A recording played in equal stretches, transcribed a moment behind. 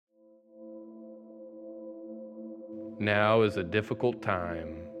Now is a difficult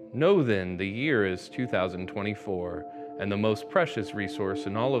time. Know then, the year is 2024, and the most precious resource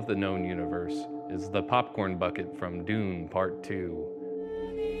in all of the known universe is the popcorn bucket from Dune Part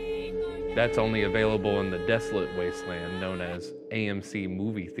 2. That's only available in the desolate wasteland known as AMC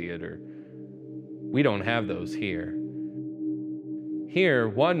Movie Theater. We don't have those here. Here,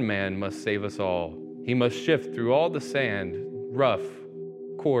 one man must save us all. He must shift through all the sand, rough,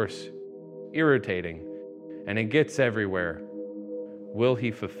 coarse, irritating, and it gets everywhere. Will he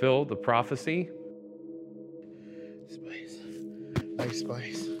fulfill the prophecy? Spice. Ice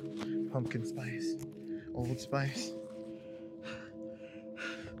spice. Pumpkin spice. Old spice.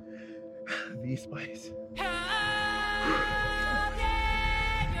 The spice.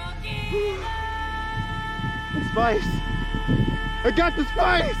 The spice! I got the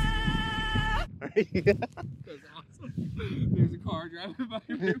spice! That's awesome. There's a car driving by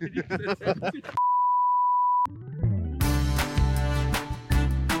me when you said that.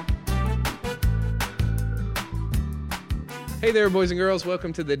 Hey there, boys and girls.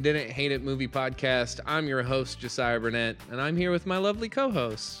 Welcome to the Didn't Hate It Movie Podcast. I'm your host, Josiah Burnett, and I'm here with my lovely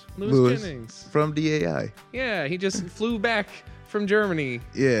co-host, Louis Jennings. From DAI. Yeah, he just flew back from Germany.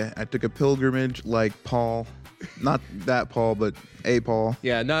 Yeah, I took a pilgrimage like Paul. Not that Paul, but a Paul.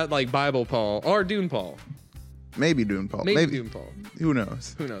 Yeah, not like Bible Paul or Dune Paul. Maybe Dune Paul. Maybe Dune Paul. Who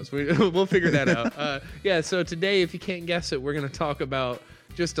knows? Who knows? We'll figure that out. Yeah, so today, if you can't guess it, we're going to talk about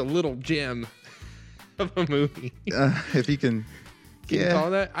just a little gem of a movie. If you can you call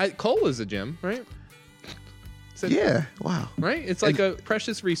that? Coal is a gem, right? Yeah, wow. Right? It's like a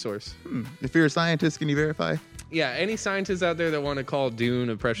precious resource. If you're a scientist, can you verify? Yeah, any scientists out there that want to call Dune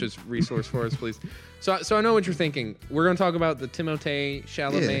a precious resource for us, please. So I know what you're thinking. We're going to talk about the Timothée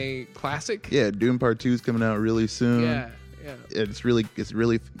Chalamet classic. Yeah, Dune Part 2 is coming out really soon. Yeah. It's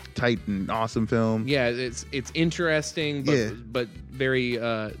really tight and awesome film. Yeah, it's interesting, but very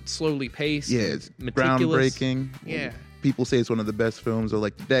slowly paced. Yeah, it's meticulous. groundbreaking. Yeah. People say it's one of the best films of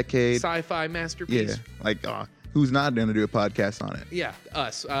like the decade. Sci-fi masterpiece. Yeah, like who's not going to do a podcast on it? Yeah,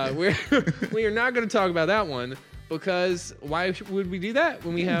 us. We are not going to talk about that one because why would we do that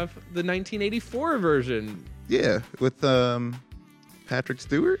when we have the 1984 version? Yeah, with Patrick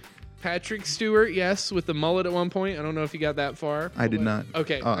Stewart. Patrick Stewart, yes, with the mullet at one point. I don't know if you got that far. I did not.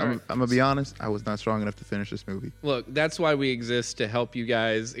 Okay. I'm going to be honest. I was not strong enough to finish this movie. Look, that's why we exist, to help you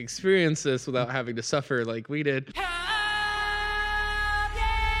guys experience this without having to suffer like we did.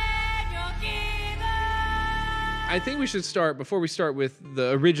 I think we should start, before we start with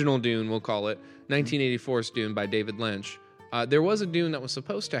the original Dune, we'll call it, 1984's Dune by David Lynch. There was a Dune that was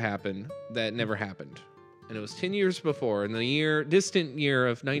supposed to happen that never happened. And it was 10 years before, in the distant year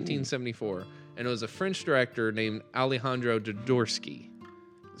of 1974. And it was a French director named Alejandro Jodorowsky.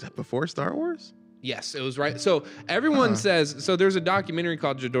 Is that before Star Wars? Yes, it was right. So everyone says, so there's a documentary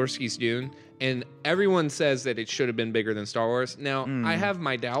called Jodorowsky's Dune, and everyone says that it should have been bigger than Star Wars. Now, I have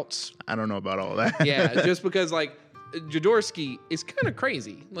my doubts. I don't know about all that. Yeah, just because, like, Jodorowsky is kind of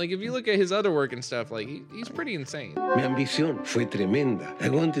crazy. Like, if you look at his other work and stuff, like, he's pretty insane. Mi ambición fue tremenda. I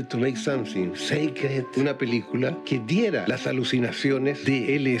wanted to make something sacred, una película que diera las alucinaciones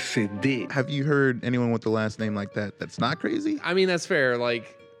de LSD. Have you heard anyone with the last name like that that's not crazy? I mean, that's fair.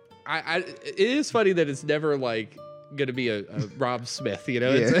 Like, it is funny that it's never, like, going to be a Rob Smith, you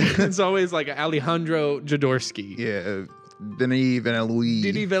know? Yeah. It's always, like, Alejandro Jodorowsky. Yeah, Denis Villeneuve.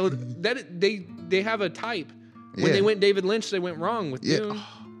 Denis Villeneuve. They have a type. When they went David Lynch, they went wrong with Dune.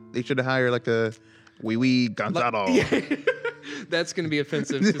 They should have hired like a wee Gonzalo. That's going to be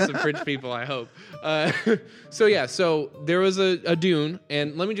offensive to some French people, I hope. So there was a Dune,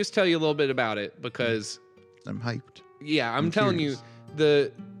 and let me just tell you a little bit about it, because I'm hyped. Yeah, I'm telling you,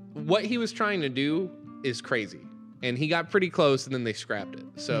 what he was trying to do is crazy. And he got pretty close, and then they scrapped it.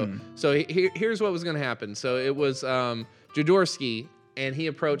 So here's what was going to happen. So it was Jodorowsky, and he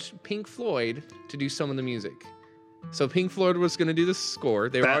approached Pink Floyd to do some of the music. So Pink Floyd was going to do the score.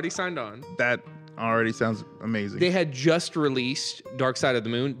 They were already signed on. That already sounds amazing. They had just released Dark Side of the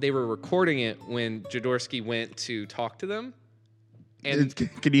Moon. They were recording it when Jodorowsky went to talk to them. And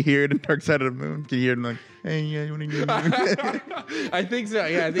can you hear it in Dark Side of the Moon? Can you hear it like, hey, yeah, you want to get I think so.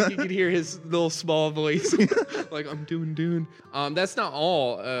 Yeah, I think you could hear his little small voice. Like, I'm doing Dune. That's not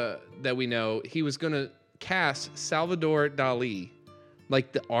all that we know. He was going to cast Salvador Dali,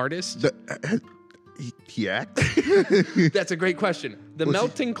 like the artist. He acts? That's a great question. The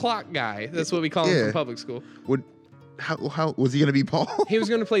melting clock guy. That's what we call him from public school. How was he going to be Paul? He was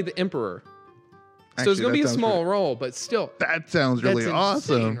going to play the Emperor. So it's going to be a small role, but still. That sounds really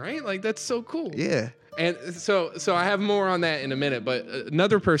awesome. Insane, right? Like, that's so cool. Yeah. And so I have more on that in a minute, but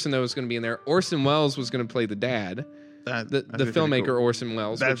another person that was going to be in there, Orson Welles was going to play the dad, the filmmaker cool. Orson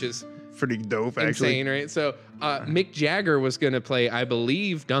Welles, That's which is pretty dope, actually. insane, right? So Mick Jagger was going to play, I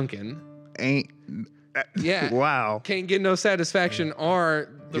believe, Duncan. Yeah. Wow. Can't Get No Satisfaction or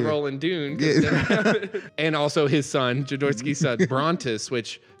the role in Dune. Yeah. And also his son, Jodorowsky's son, Brontis,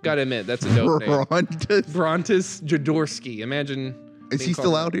 which, gotta admit, that's a dope name. Brontis Jodorowsky. Imagine. Is he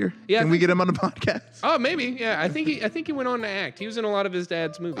still out here? Yeah. Can we get him on the podcast? Oh, maybe. Yeah, I think he went on to act. He was in a lot of his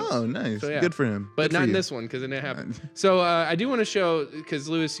dad's movies. Oh, nice. So, yeah. Good for him. But Good not for in you. this one because it didn't happen. So I do want to show, because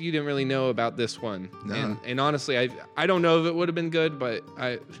Lewis, you didn't really know about this one. No. And honestly, I don't know if it would have been good, but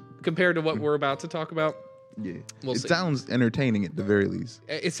compared to what we're about to talk about, Yeah. We'll it see. sounds entertaining at the very least.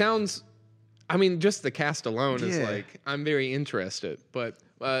 it sounds, I mean, just the cast alone is Yeah. like, I'm very interested. But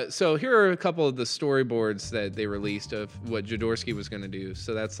so here are a couple of the storyboards that they released of what Jodorowsky was going to do.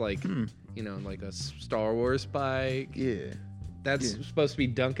 So that's like, like a Star Wars bike. Yeah. That's supposed to be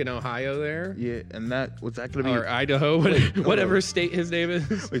Duncan, Ohio there. Yeah. And what's that going to be? Or Idaho, whatever state his name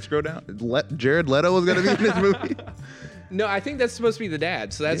is. Wait, scroll down. Jared Leto was going to be in this movie? No, I think that's supposed to be the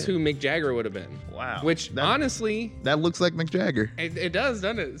dad. So that's who Mick Jagger would have been. Wow. Which, honestly, That looks like Mick Jagger. it does,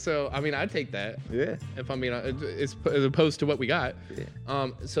 doesn't it? So, I mean, I'd take that. Yeah. If I'm being honest, as opposed to what we got. Yeah.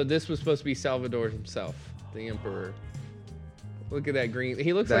 So this was supposed to be Salvador himself, the emperor. Look at that green.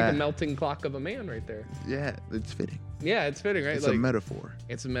 He looks like a melting clock of a man right there. Yeah, it's fitting. Yeah, it's fitting, right? It's a metaphor.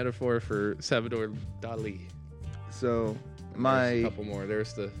 It's a metaphor for Salvador Dali. So, There's a couple more.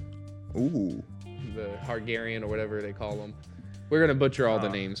 There's the Hungarian or whatever they call them. We're gonna butcher all the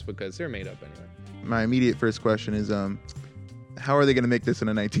names because they're made up anyway. My immediate first question is, how are they going to make this in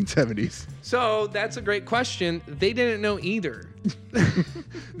the 1970s? So that's a great question. They didn't know either.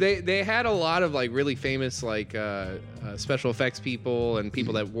 They had a lot of like really famous like special effects people and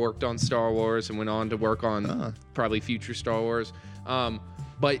people that worked on Star Wars and went on to work on probably future Star Wars.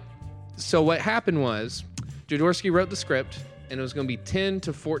 But so what happened was Jodorowsky wrote the script and it was going to be 10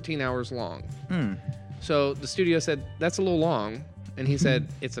 to 14 hours long. So the studio said, that's a little long. And he said,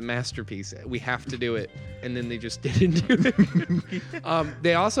 it's a masterpiece. We have to do it. And then they just didn't do it.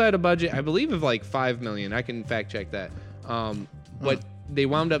 They also had a budget, I believe, of like $5 million. I can fact check that. But they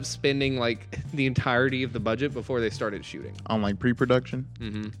wound up spending like the entirety of the budget before they started shooting. On like pre-production?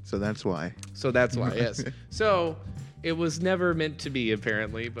 Mm-hmm. So that's why. Yes. So it was never meant to be,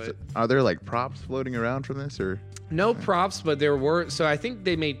 apparently. But are there like props floating around from this, or? No props, but there were. So I think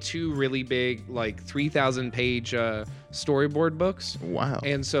they made two really big, like 3,000-page storyboard books. Wow.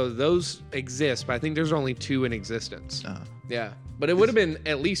 And so those exist, but I think there's only two in existence. Yeah. But it would have been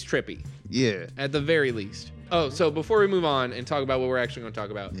at least trippy. Yeah. At the very least. Oh, so before we move on and talk about what we're actually going to talk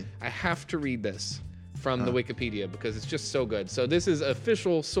about, I have to read this from the Wikipedia because it's just so good. So this is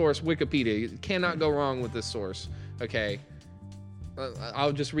official source Wikipedia. You cannot go wrong with this source. Okay.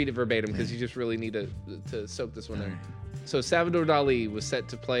 I'll just read it verbatim because you just really need to soak this one in. So Salvador Dali was set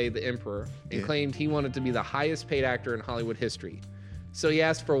to play the emperor and claimed he wanted to be the highest paid actor in Hollywood history. So he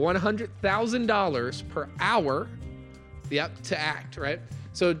asked for $100,000 per hour to act, right?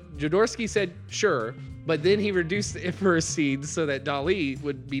 So Jodorowsky said, sure, but then he reduced the emperor's scenes so that Dali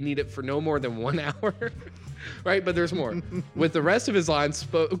would be needed for no more than 1 hour, right? But there's more. With the rest of his lines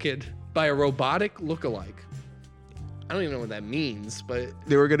spoken by a robotic lookalike. I don't even know what that means, but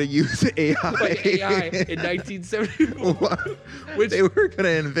they were gonna use AI. Like AI in 1974. Which they were gonna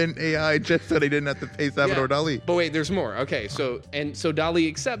invent AI just so they didn't have to pay Salvador Dali. But wait, there's more. Okay, so Dali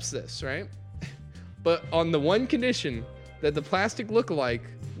accepts this, right? But on the one condition that the plastic lookalike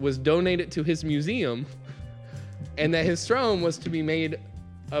was donated to his museum, and that his throne was to be made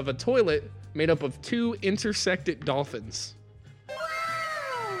of a toilet made up of 2 intersected dolphins.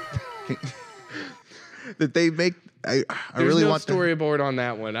 That they make. I There's really no want storyboard on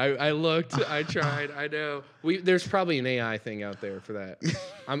that one. I looked, I tried, I know. There's probably an AI thing out there for that.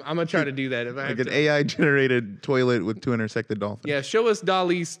 I'm gonna try to do that if I have like to. an AI generated toilet with 2 intersected dolphins. Yeah, show us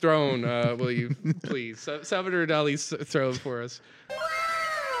Dali's throne, will you, please? Salvador Dali's throne for us.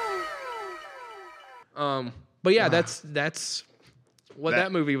 But yeah, that's what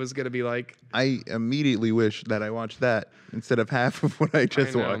that movie was gonna be like. I immediately wish that I watched that instead of half of what I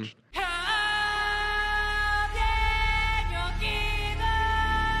just watched.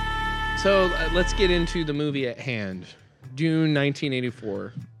 So let's get into the movie at hand. Dune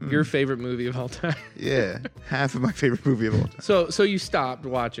 1984. Your favorite movie of all time. Yeah, half of my favorite movie of all time. So you stopped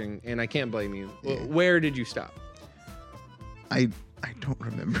watching, and I can't blame you. Yeah. Where did you stop? I don't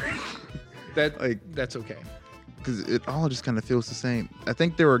remember. That's okay. Because it all just kind of feels the same. I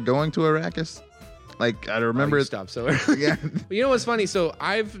think they were going to Arrakis. Like, I remember it. Stop so early. Yeah. You know what's funny? So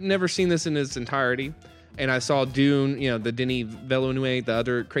I've never seen this in its entirety. And I saw Dune, the Denis Villeneuve, the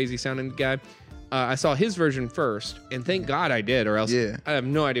other crazy sounding guy. I saw his version first, and thank God I did, or else I have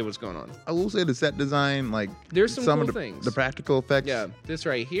no idea what's going on. I will say the set design, like there's some cool of things. The practical effects. Yeah, this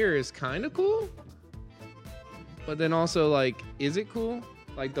right here is kind of cool, but then also like, is it cool?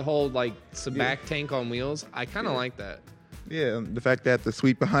 Like the whole like Sabak tank on wheels. I kind of like that. Yeah, the fact that the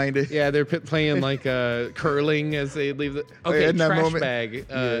sweep behind it. Yeah, they're playing like curling as they leave the trash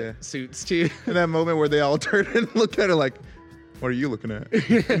bag suits too. In that moment where they all turn and look at her like, what are you looking at?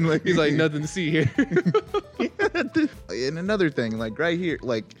 And like, he's like, nothing to see here. And another thing, like right here,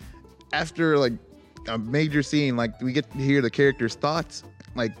 like after like a major scene, like we get to hear the characters' thoughts.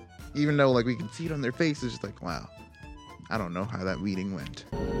 Like even though like we can see it on their faces, just like, wow, I don't know how that meeting went.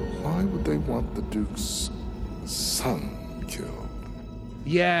 Why would they want the Duke's son killed?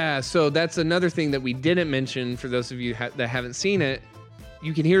 Yeah, so that's another thing that we didn't mention for those of you that haven't seen it.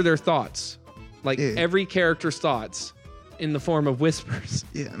 You can hear their thoughts, like every character's thoughts in the form of whispers.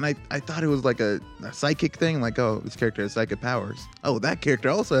 Yeah, and I thought it was like a psychic thing, like, oh, this character has psychic powers. Oh, that character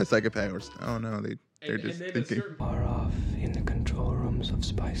also has psychic powers. Oh no, they're just thinking. Far off in the control rooms of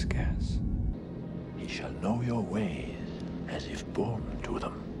Spice Gas. He shall know your ways as if born to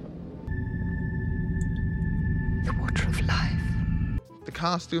them. The water of life. The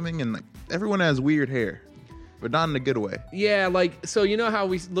costuming and like everyone has weird hair, but not in a good way. Yeah, like, so you know how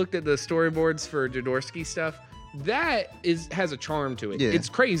we looked at the storyboards for Jodorowsky stuff? That has a charm to it. Yeah. It's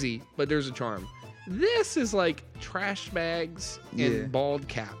crazy, but there's a charm. This is like trash bags and bald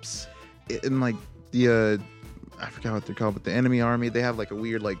caps. And like the I forgot what they're called, but the enemy army, they have like a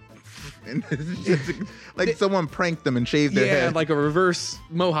weird like and it's just, like someone pranked them and shaved their head. Like a reverse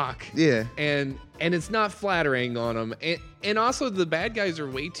mohawk. Yeah. And it's not flattering on them. And also the bad guys are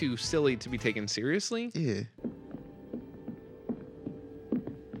way too silly to be taken seriously. Yeah.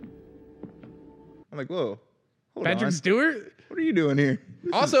 I'm like, whoa. Hold Patrick on. Stewart? What are you doing here?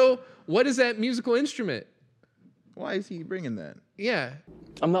 Also, what is that musical instrument? Why is he bringing that? Yeah.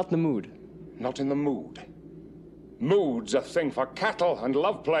 I'm not in the mood. Not in the mood. Mood's a thing for cattle and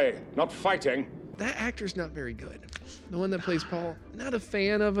love play, not fighting. That actor's not very good. The one that plays Paul, not a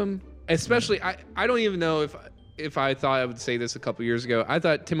fan of him. Especially, I don't even know if I thought I would say this a couple years ago. I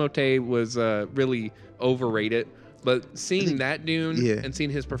thought Timothée was really overrated. But seeing that Dune and seeing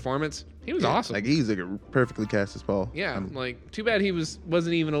his performance, he was awesome. Like he's like a perfectly cast as Paul. Yeah, like too bad he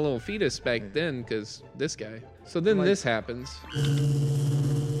wasn't even a little fetus back then, because this guy. So then this happens.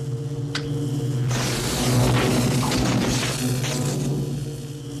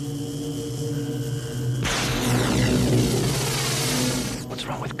 What's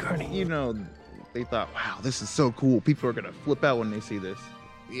wrong with Gurney? You know, they thought, wow, this is so cool. People are gonna flip out when they see this.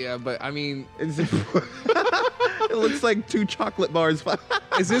 Yeah, but I mean, it looks like 2 chocolate bars.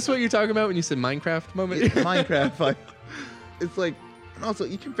 Is this what you're talking about when you said Minecraft moment? Minecraft fight. It's like, and also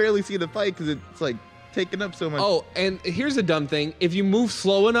you can barely see the fight because it's like taking up so much. Oh, and here's a dumb thing: if you move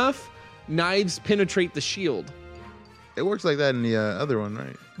slow enough, knives penetrate the shield. It works like that in the other one,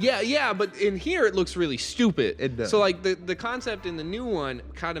 right? Yeah, but in here it looks really stupid. It does. So like the concept in the new one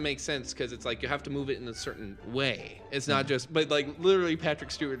kind of makes sense because it's like you have to move it in a certain way. It's not just, but like literally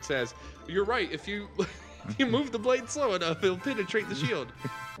Patrick Stewart says, "You're right. If you you move the blade slow enough, it'll penetrate the shield."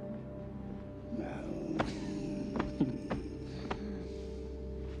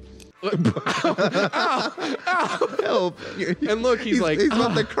 Ow. Help! And look, he's like, he's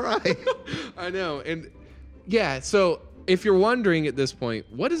about to cry. I know. And yeah, so if you're wondering at this point,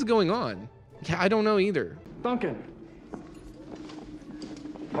 what is going on? Yeah, I don't know either. Duncan.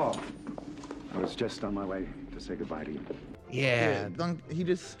 Paul, I was just on my way to say goodbye to you. Yeah, He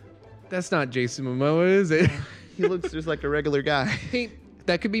just, that's not Jason Momoa, is it? he looks just like a regular guy. Hey,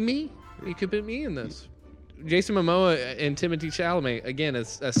 that could be me. He could be me in this. Jason Momoa and Timothée Chalamet, again,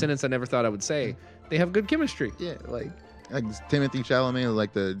 is a sentence I never thought I would say. They have good chemistry. Yeah, like Timothée Chalamet is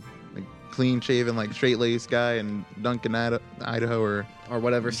like the clean-shaven, like straight-laced guy, and Duncan, Idaho, or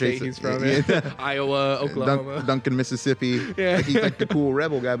whatever state Jason, he's from. yeah. Iowa, Oklahoma. Duncan, Mississippi. Yeah. Like he's like the cool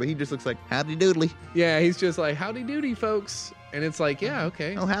rebel guy, but he just looks like howdy doodly. Yeah, he's just like, howdy doody, folks. And it's like, yeah,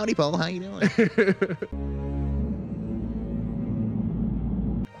 okay. Oh, howdy, Paul. How you doing?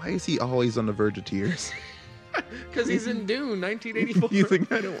 Why is he always on the verge of tears? Because he's in Dune, 1984. He's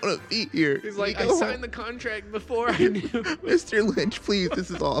like, I don't want to be here. He's like, I signed the contract before I knew. Mr. Lynch, please, this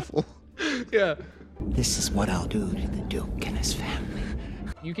is awful. Yeah. This is what I'll do to the Duke and his family.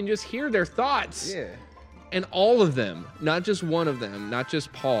 You can just hear their thoughts. Yeah. And all of them, not just one of them, not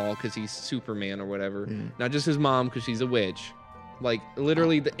just Paul because he's Superman or whatever, not just his mom because she's a witch. Like,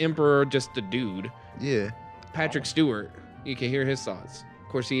 literally the Emperor, just a dude. Yeah. Patrick Stewart, you can hear his thoughts. Of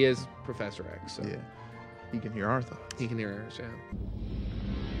course, he is Professor X. So Yeah. He can hear our thoughts. he can hear ours, yeah.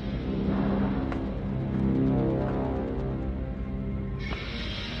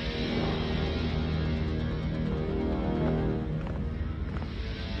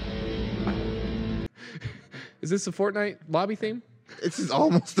 this a Fortnite lobby theme? This is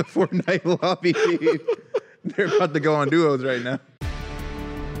almost a Fortnite lobby. They're about to go on duos right now.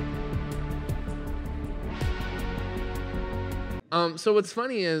 So what's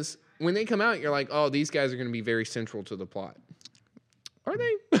funny is when they come out, you're like, oh, these guys are going to be very central to the plot. Are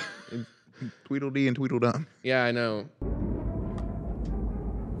they? Tweedledee and Tweedledum. Yeah, I know.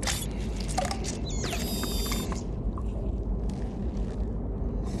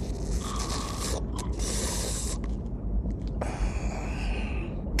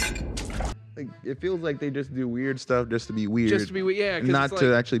 Like, it feels like they just do weird stuff just to be weird. Just to be weird, yeah. 'Cause not it's to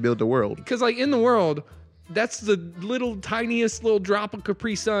like, actually build the world. because like in the world, that's the little tiniest little drop of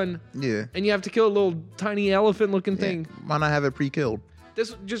Capri Sun, Yeah. and you have to kill a little tiny elephant-looking thing. Why not have it pre-killed?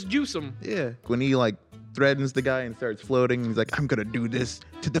 This just juice them. Yeah. When he like threatens the guy and starts floating, he's like, I'm gonna do this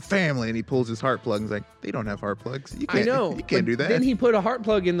to the family, and he pulls his heart plug and he's like, they don't have heart plugs. You can't, I know. You can't but do that. Then he put a heart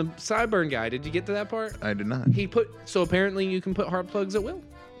plug in the Sideburn guy. Did you get to that part? I did not. So apparently you can put heart plugs at will.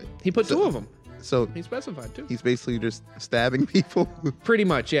 He put two of them. So He specified too. he's basically just stabbing people. Pretty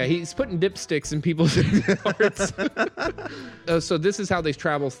much, yeah. He's putting dipsticks in people's hearts. So this is how they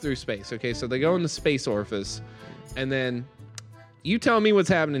travel through space. Okay, so they go in the space orifice, and then you tell me what's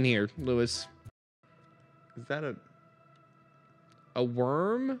happening here, Lewis. Is that A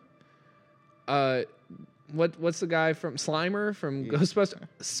worm? What's the guy from Slimer from Ghostbusters?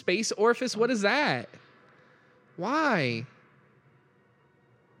 Space orifice? What is that? Why?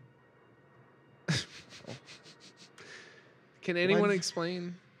 Can anyone What?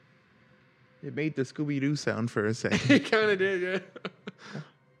 explain? It made the Scooby-Doo sound for a second. It kind of did, yeah.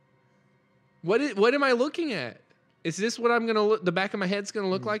 What am I looking at? Is this what I'm gonna look? The back of my head's gonna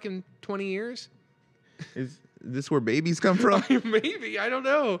look like in 20 years? Is this where babies come from? Maybe, I don't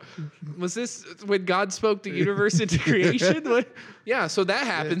know. Was this when God spoke the universe into creation? What? Yeah, so that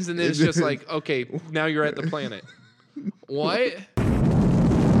happens, and then it's just like, okay, now you're at the planet. What?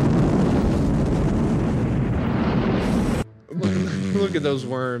 Look at those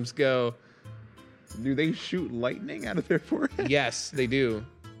worms go. Do they shoot lightning out of their forehead? Yes, they do.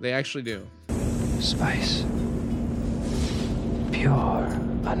 They actually do. Spice. Pure,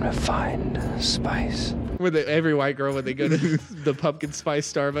 unrefined spice. Every white girl, when they go to the pumpkin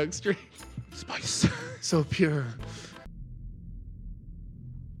spice Starbucks drink. Spice. So pure.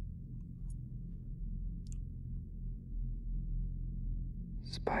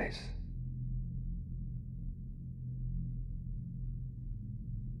 Spice.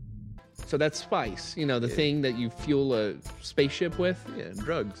 So that's spice, the thing that you fuel a spaceship with. Yeah,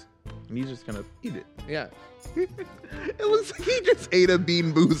 drugs. And he's just gonna eat it. Yeah. It looks like he just ate a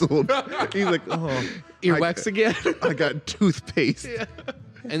Bean Boozled. He's like, oh, Earwax again. I got toothpaste. Yeah.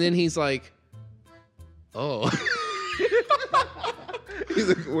 And then he's like, oh. He's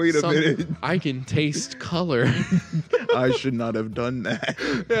like, wait a minute. I can taste color. I should not have done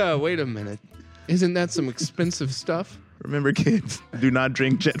that. Yeah, wait a minute. Isn't that some expensive stuff? Remember, kids, do not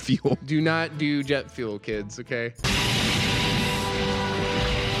drink jet fuel. Do not do jet fuel, kids, okay?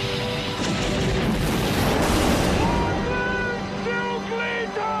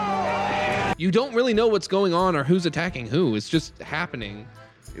 You don't really know what's going on or who's attacking who. It's just happening.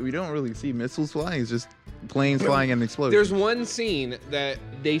 We don't really see missiles flying. It's just planes flying and exploding. There's one scene that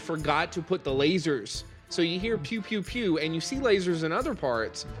they forgot to put the lasers. So you hear pew, pew, pew, and you see lasers in other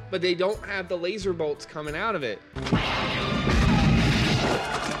parts, but they don't have the laser bolts coming out of it.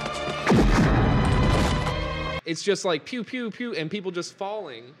 It's just like pew, pew, pew, and people just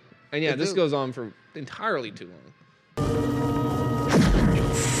falling. And yeah, this goes on for entirely too long.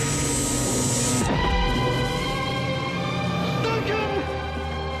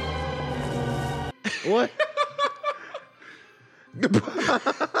 What?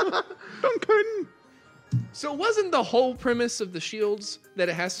 Duncan. So wasn't the whole premise of the shields that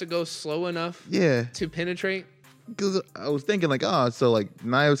it has to go slow enough to penetrate? Because I was thinking like, so like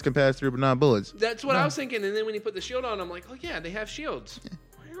knives can pass through but not bullets. That's what I was thinking. And then when you put the shield on, I'm like, oh yeah, they have shields.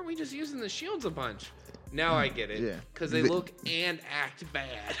 Why aren't we just using the shields a bunch? Now I get it. Yeah. Because they look and act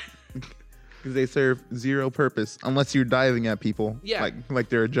bad. Because they serve zero purpose unless you're diving at people. Yeah. Like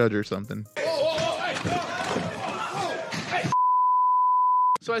they're a judge or something.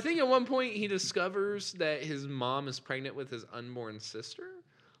 So I think at one point he discovers that his mom is pregnant with his unborn sister.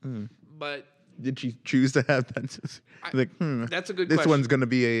 But did she choose to have that sister? That's a good this question. one's going to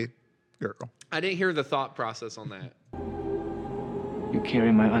be a girl. I didn't hear the thought process on that. You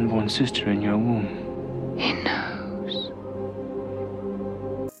carry my unborn sister in your womb. He knows.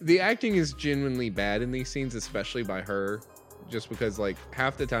 The acting is genuinely bad in these scenes, especially by her. Just because, like,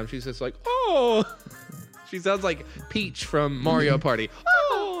 half the time she's just like, oh! She sounds like Peach from Mario Party.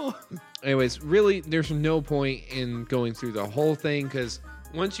 Oh! Anyways, really, there's no point in going through the whole thing because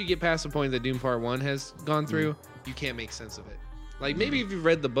once you get past the point that Dune Part 1 has gone through, you can't make sense of it. Like, maybe if you've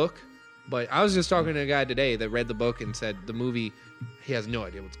read the book, but I was just talking to a guy today that read the book and said the movie, he has no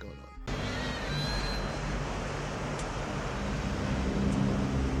idea what's going on.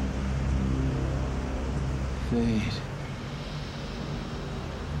 Fade.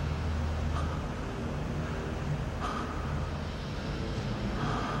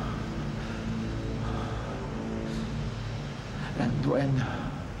 And when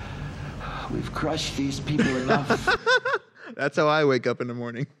we've crushed these people enough. That's how I wake up in the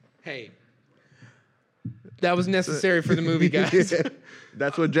morning. Hey, that was necessary for the movie, guys. Yeah.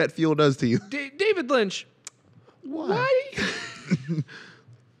 That's what jet fuel does to you. David Lynch, why?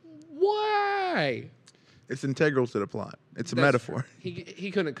 Why? It's integral to the plot. It's a metaphor. He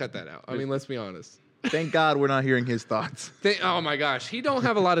couldn't cut that out. I mean, let's be honest. Thank God we're not hearing his thoughts. Oh my gosh, he don't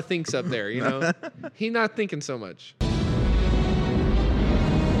have a lot of thinks up there, you know? He not thinking so much.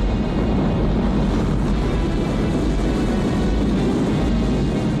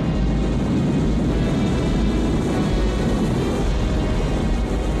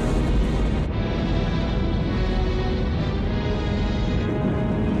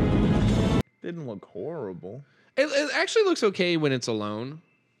 Didn't look horrible. It actually looks okay when it's alone.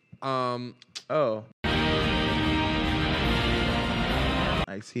 Oh.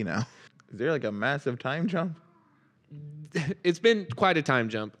 I see now. Is there like a massive time jump? It's been quite a time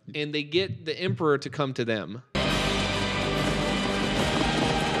jump, and they get the Emperor to come to them.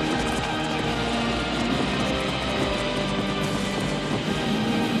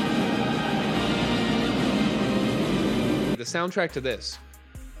 The soundtrack to this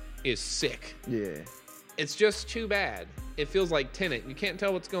is sick. Yeah. It's just too bad. It feels like Tenet. You can't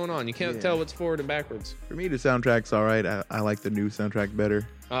tell what's going on. You can't tell what's forward and backwards. For me, the soundtrack's all right. I like the new soundtrack better.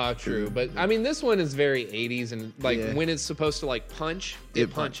 True. But, I mean, this one is very 80s, and, like, when it's supposed to, like, punch,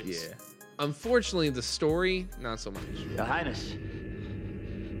 it punches. Yeah. Unfortunately, the story, not so much. Your Highness,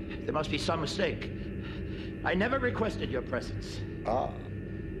 there must be some mistake. I never requested your presence. Ah.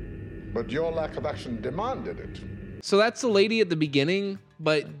 But your lack of action demanded it. So that's the lady at the beginning,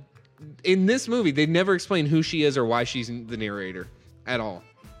 but in this movie, they never explain who she is or why she's the narrator at all.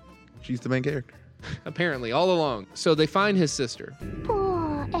 She's the main character. Apparently, all along. So they find his sister.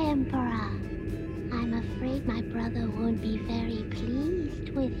 Poor Emperor. I'm afraid my brother won't be very pleased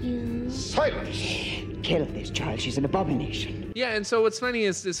with you. Silence! Kill this child. She's an abomination. Yeah, and so what's funny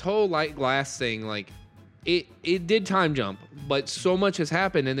is this whole light glass thing, like, it did time jump, but so much has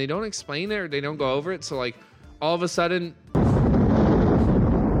happened, and they don't explain it or they don't go over it, so, like, all of a sudden...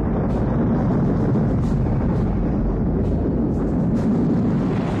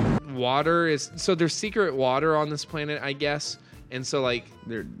 water is... So there's secret water on this planet, I guess, and so, like...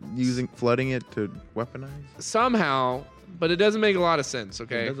 They're flooding it to weaponize? Somehow, but it doesn't make a lot of sense,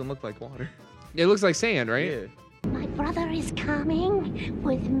 okay? It doesn't look like water. It looks like sand, right? Yeah. My brother is coming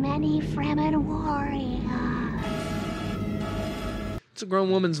with many Fremen warriors. It's a grown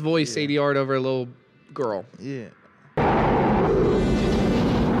woman's voice, ADR'd over a little girl. Yeah.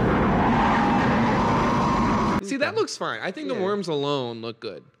 See, that looks fine. I think the worms alone look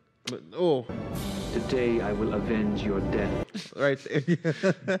good. But, Today I will avenge your death. Right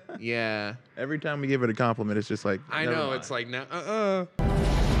there. Yeah. Every time we give it a compliment, it's just like... I know, it's like, no,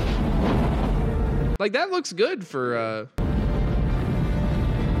 Like, that looks good for,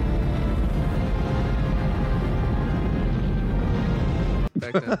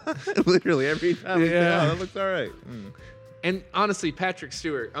 back then. Literally every time we say, oh, that looks all right. And honestly, Patrick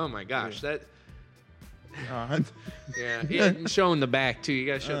Stewart, oh my gosh, that... Yeah, showing the back, too. You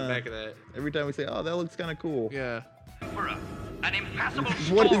gotta show the back of that. Every time we say, oh, that looks kind of cool. Yeah. An impassable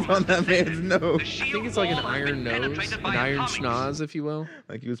What is on that man's nose? I think it's like an iron nose, an iron schnoz, if you will.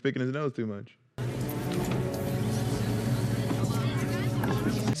 Like he was picking his nose too much.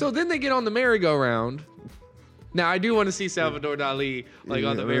 So then they get on the merry-go-round. Now, I do want to see Salvador Dali, like,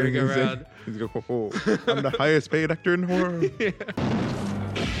 on the merry-go-round. He's going, I'm the highest paid actor in horror. Yeah.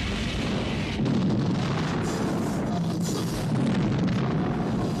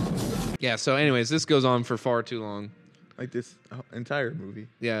 Yeah, so anyways, this goes on for far too long. Like this entire movie.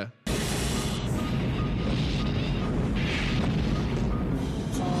 Yeah.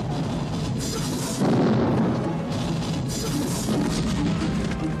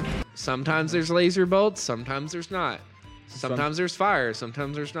 Sometimes there's laser bolts, sometimes there's not. Sometimes there's fire,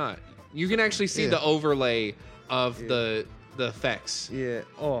 sometimes there's not. You can actually see the overlay of the effects. Yeah.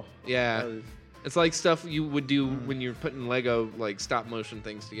 Oh. Yeah. It's like stuff you would do when you're putting Lego like stop motion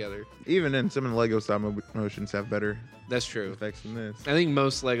things together. Even in some of the Lego stop motions have better. That's true. Effects than this. I think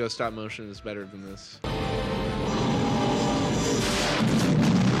most Lego stop motion is better than this.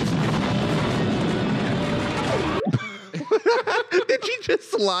 Did she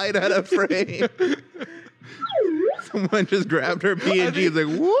just slide out of frame? Someone just grabbed her PNG and was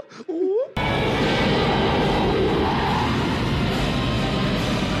like, whoop, whoop.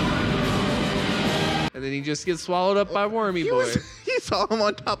 And then he just gets swallowed up by Wormy Boy. He saw him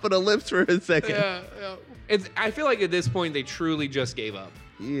on top of the lips for a second. Yeah. I feel like at this point they truly just gave up.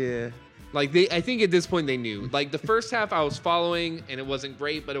 Yeah. Like I think at this point they knew. Like the first half I was following and it wasn't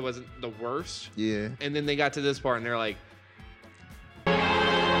great, but it wasn't the worst. Yeah. And then they got to this part and they're like,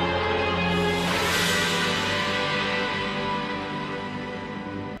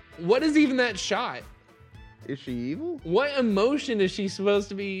 what is even that shot? Is she evil? What emotion is she supposed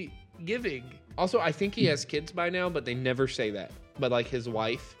to be giving? Also, I think he has kids by now, but they never say that. But like his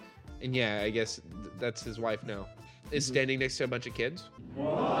wife, and yeah, I guess that's his wife now, is standing next to a bunch of kids.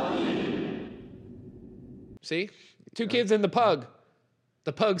 See? 2 kids and the pug.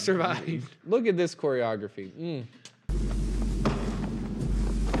 The pug survived. Look at this choreography.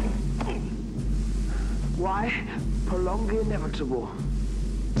 Why prolong the inevitable?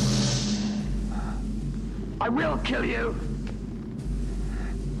 I will kill you!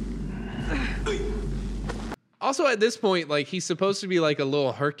 Also, at this point, like, he's supposed to be like a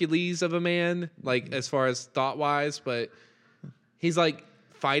little Hercules of a man, like, as far as thought-wise, but he's like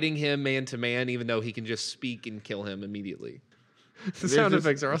fighting him man to man, even though he can just speak and kill him immediately. The sound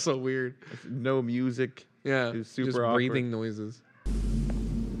effects are also weird. No music. Yeah, it's super just awkward. breathing noises.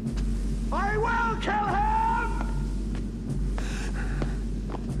 I will kill him!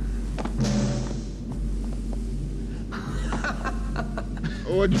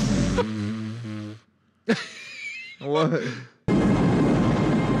 What? What?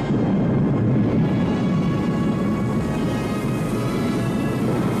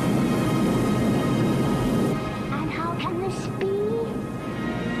 And how can this be?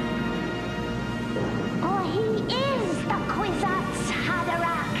 For he is the Kwisatz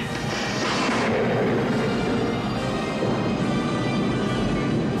Haderach.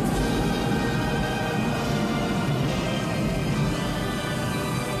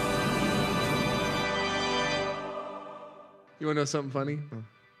 You want to know something funny?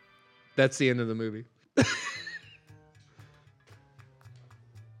 That's the end of the movie.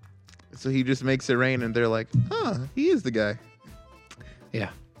 So he just makes it rain, and they're like, "Huh, he is the guy."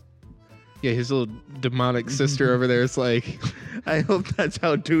 Yeah. Yeah, his little demonic sister over there is like... I hope that's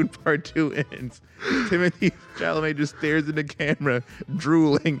how Dune Part 2 ends. Timothy Chalamet just stares in the camera,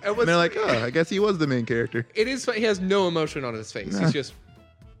 drooling. And they're like, oh, I guess he was the main character. It is. He has no emotion on his face. He's just...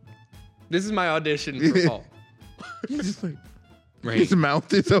 This is my audition for Paul. He's just like... Right. His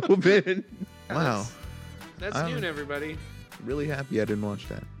mouth is open. Wow. That's Dune, everybody. Really happy I didn't watch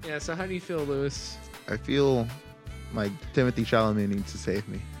that. Yeah, so how do you feel, Lewis? I feel like Timothy Chalamet needs to save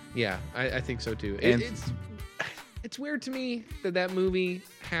me. Yeah, I think so too. And It's weird to me that movie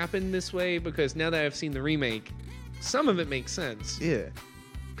happened this way, because now that I've seen the remake, some of it makes sense. Yeah.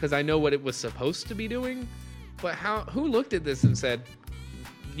 Because I know what it was supposed to be doing, but who looked at this and said,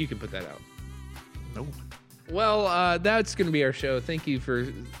 you can put that out? Nope. Well, that's going to be our show. Thank you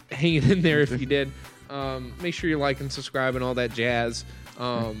for hanging in there if you did. Make sure you like and subscribe and all that jazz.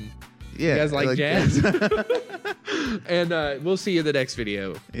 Yeah, you guys like jazz? And we'll see you in the next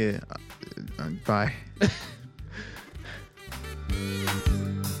video. Yeah. Bye.